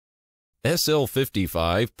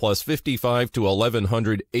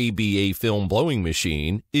SL-55+55-1100 ABA Film blowing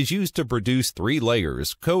machine is used to produce 3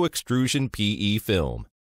 layers co-extrusion PE film.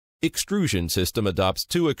 Extrusion system adopts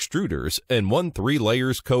 2 extruders and 1 3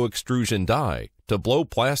 layers co-extrusion die to blow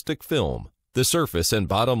plastic film. The surface and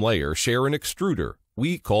bottom layer share an extruder.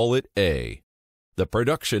 We call it A. The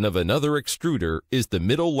production of another extruder is the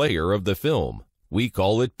middle layer of the film. We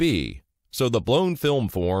call it B. So the blown film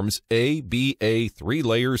forms ABA 3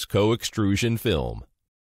 layers co-extrusion film.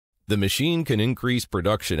 The machine can increase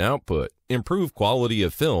production output, improve quality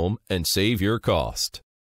of film, and save your cost.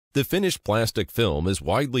 The finished plastic film is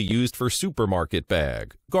widely used for supermarket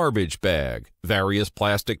bag, garbage bag, various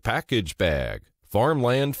plastic package bag,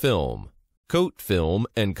 farmland film, Cote film,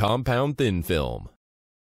 and compound thin film.